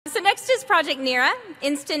Next is Project Nira,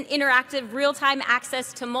 instant interactive real-time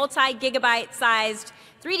access to multi-gigabyte-sized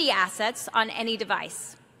 3D assets on any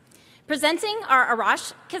device. Presenting are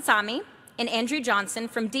Arash, Keissami, and Andrew Johnson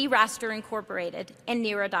from Raster Incorporated and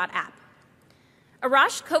Nira.app.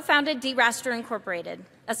 Arash co-founded Raster Incorporated,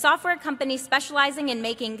 a software company specializing in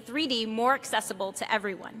making 3D more accessible to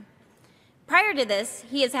everyone. Prior to this,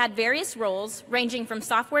 he has had various roles ranging from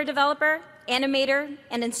software developer, animator,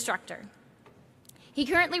 and instructor. He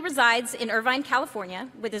currently resides in Irvine, California,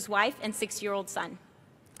 with his wife and 6-year-old son.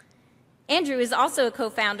 Andrew is also a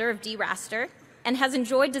co-founder of Raster and has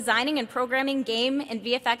enjoyed designing and programming game and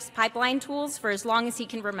VFX pipeline tools for as long as he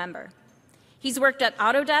can remember. He's worked at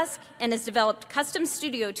Autodesk and has developed custom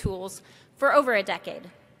studio tools for over a decade.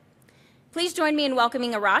 Please join me in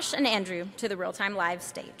welcoming Arash and Andrew to the Real-Time Live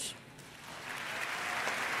stage.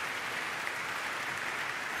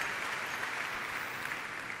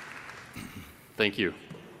 Thank you.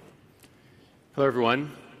 Hello,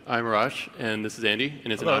 everyone. I'm Arash, and this is Andy,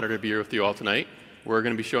 and it's an honor to be here with you all tonight. We're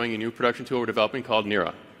going to be showing a new production tool we're developing called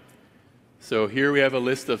Nira. So here we have a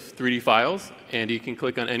list of 3D files, and you can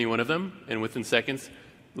click on any one of them, and within seconds,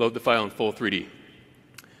 load the file in full 3D.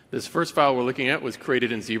 This first file we're looking at was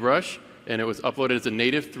created in ZBrush, and it was uploaded as a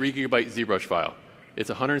native 3 GB ZBrush file. It's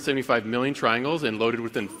 175 million triangles and loaded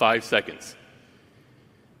within 5 seconds.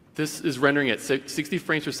 This is rendering at 60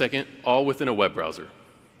 frames per second, all within a web browser.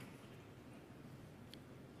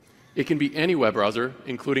 It can be any web browser,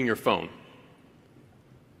 including your phone.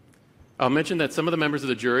 I'll mention that some of the members of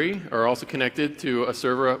the jury are also connected to a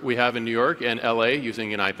server we have in New York and LA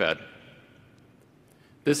using an iPad.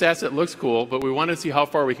 This asset looks cool, but we wanted to see how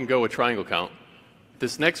far we can go with triangle count.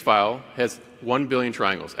 This next file has 1 billion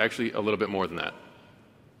triangles, actually a little bit more than that.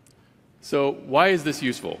 So why is this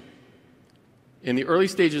useful? In the early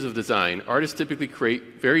stages of design, artists typically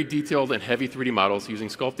create very detailed and heavy 3D models using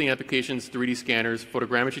sculpting applications, 3D scanners,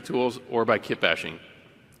 photogrammetry tools, or by kit bashing.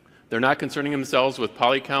 They're not concerning themselves with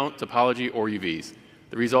poly count, topology, or UVs.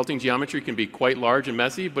 The resulting geometry can be quite large and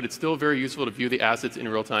messy, but it's still very useful to view the assets in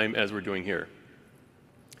real time as we're doing here.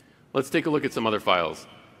 Let's take a look at some other files.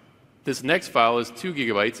 This next file is 2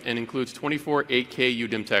 GB and includes 24 8K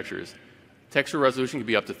UDIM textures. Texture resolution can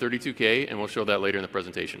be up to 32K, and we'll show that later in the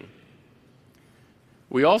presentation.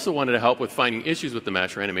 We also wanted to help with finding issues with the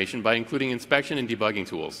mesh or animation by including inspection and debugging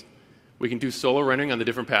tools. We can do solo rendering on the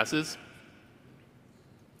different passes.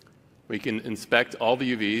 We can inspect all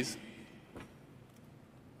the UVs.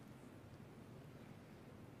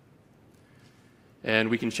 And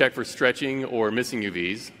we can check for stretching or missing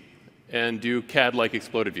UVs and do CAD-like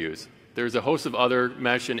exploded views. There's a host of other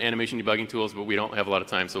mesh and animation debugging tools, but we don't have a lot of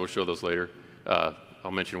time, so we'll show those later.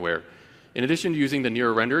 I'll mention where. In addition to using the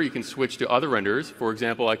Nira render, you can switch to other renders. For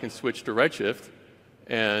example, I can switch to Redshift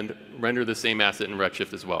and render the same asset in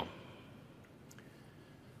Redshift as well.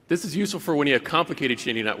 This is useful for when you have complicated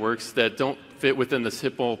shading networks that don't fit within the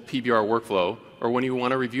simple PBR workflow, or when you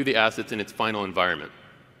want to review the assets in its final environment.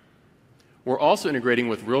 We're also integrating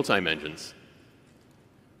with real-time engines.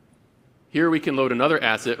 Here we can load another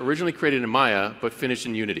asset originally created in Maya, but finished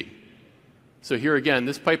in Unity. So here again,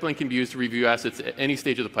 this pipeline can be used to review assets at any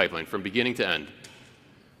stage of the pipeline, from beginning to end.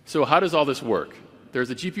 So how does all this work?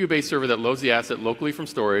 There's a GPU-based server that loads the asset locally from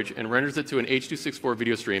storage and renders it to an H.264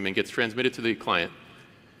 video stream and gets transmitted to the client.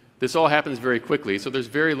 This all happens very quickly, so there's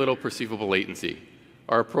very little perceivable latency.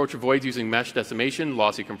 Our approach avoids using mesh decimation,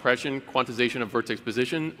 lossy compression, quantization of vertex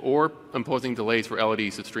position, or imposing delays for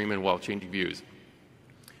LEDs to stream in while changing views.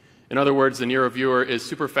 In other words, the Nira viewer is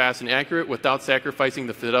super fast and accurate without sacrificing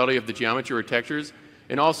the fidelity of the geometry or textures,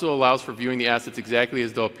 and also allows for viewing the assets exactly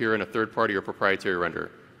as they'll appear in a third-party or proprietary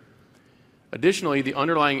render. Additionally, the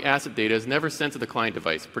underlying asset data is never sent to the client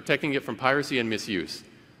device, protecting it from piracy and misuse.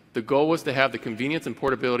 The goal was to have the convenience and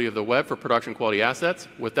portability of the web for production quality assets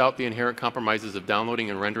without the inherent compromises of downloading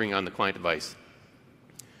and rendering on the client device.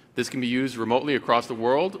 This can be used remotely across the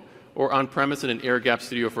world or on-premise in an air-gapped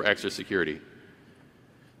studio for extra security.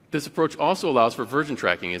 This approach also allows for version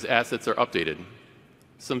tracking as assets are updated.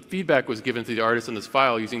 Some feedback was given to the artist on this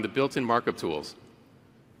file using the built-in markup tools.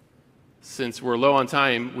 Since we're low on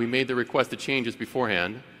time, we made the requested changes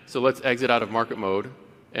beforehand, so let's exit out of markup mode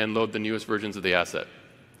and load the newest versions of the asset.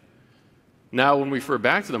 Now, when we refer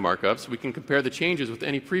back to the markups, we can compare the changes with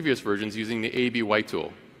any previous versions using the A/B white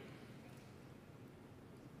tool.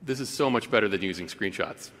 This is so much better than using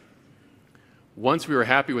screenshots. Once we are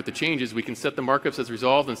happy with the changes, we can set the markups as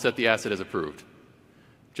resolved and set the asset as approved.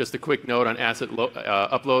 Just a quick note on asset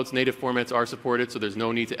uploads. Native formats are supported, so there's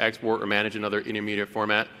no need to export or manage another intermediate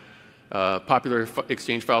format. Popular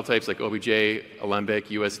exchange file types like OBJ, Alembic,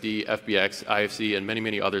 USD, FBX, IFC, and many,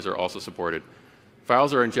 many others are also supported.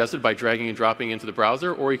 Files are ingested by dragging and dropping into the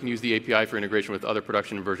browser, or you can use the API for integration with other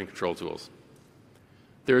production and version control tools.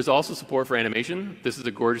 There is also support for animation. This is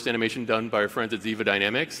a gorgeous animation done by our friends at Ziva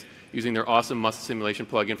Dynamics using their awesome muscle simulation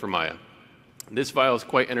plugin for Maya. This file is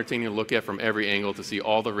quite entertaining to look at from every angle to see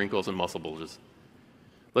all the wrinkles and muscle bulges.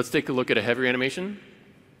 Let's take a look at a heavier animation.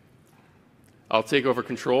 I'll take over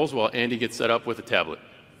controls while Andy gets set up with a tablet.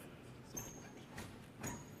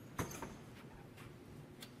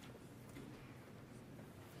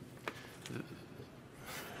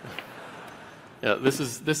 Yeah, this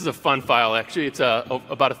is a fun file, actually. It's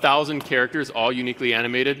about 1,000 characters, all uniquely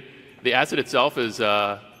animated. The asset itself is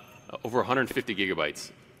over 150 gigabytes.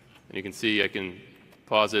 And you can see I can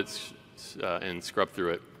pause it and scrub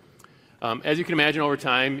through it. As you can imagine, over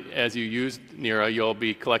time, as you use Nira, you'll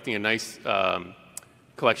be collecting a nice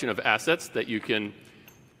collection of assets that you can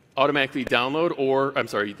automatically download,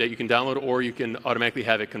 or you can automatically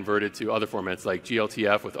have it converted to other formats like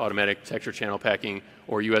GLTF with automatic texture channel packing,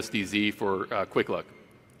 or USDZ for quick look.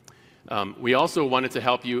 We also wanted to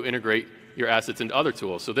help you integrate your assets into other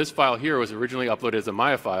tools. So this file here was originally uploaded as a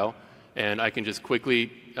Maya file, and I can just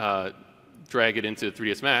quickly drag it into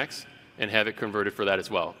 3ds Max and have it converted for that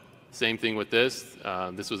as well. Same thing with this.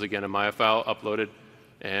 This was, again, a Maya file uploaded,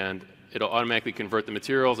 and it'll automatically convert the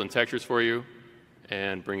materials and textures for you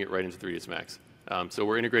and bring it right into 3ds Max. So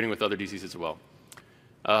we're integrating with other DCs as well.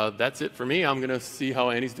 That's it for me. I'm going to see how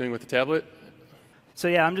Andy's doing with the tablet. So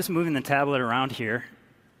yeah, I'm just moving the tablet around here.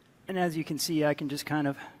 And as you can see, I can just kind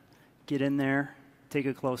of get in there, take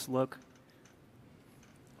a close look.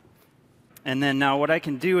 And then now what I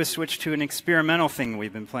can do is switch to an experimental thing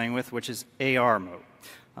we've been playing with, which is AR mode.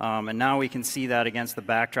 And now we can see that against the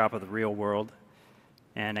backdrop of the real world.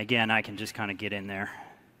 And again, I can just kind of get in there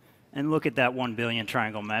and look at that 1 billion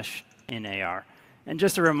triangle mesh in AR. And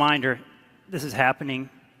just a reminder, this is happening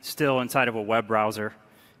still inside of a web browser,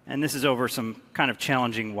 and this is over some kind of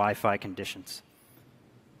challenging Wi-Fi conditions.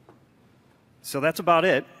 So that's about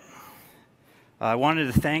it. I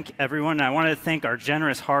wanted to thank everyone. I wanted to thank our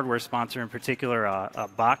generous hardware sponsor, in particular,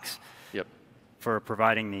 Box, for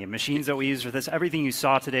providing the machines that we use for this. Everything you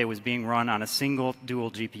saw today was being run on a single dual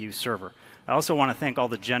GPU server. I also want to thank all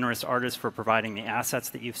the generous artists for providing the assets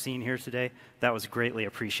that you've seen here today. That was greatly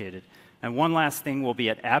appreciated. And one last thing, we'll be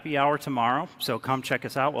at Appy Hour tomorrow, so come check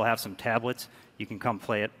us out. We'll have some tablets. You can come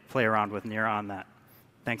play around with Nira on that.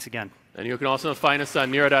 Thanks again. And you can also find us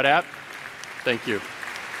on Nira.app. Thank you.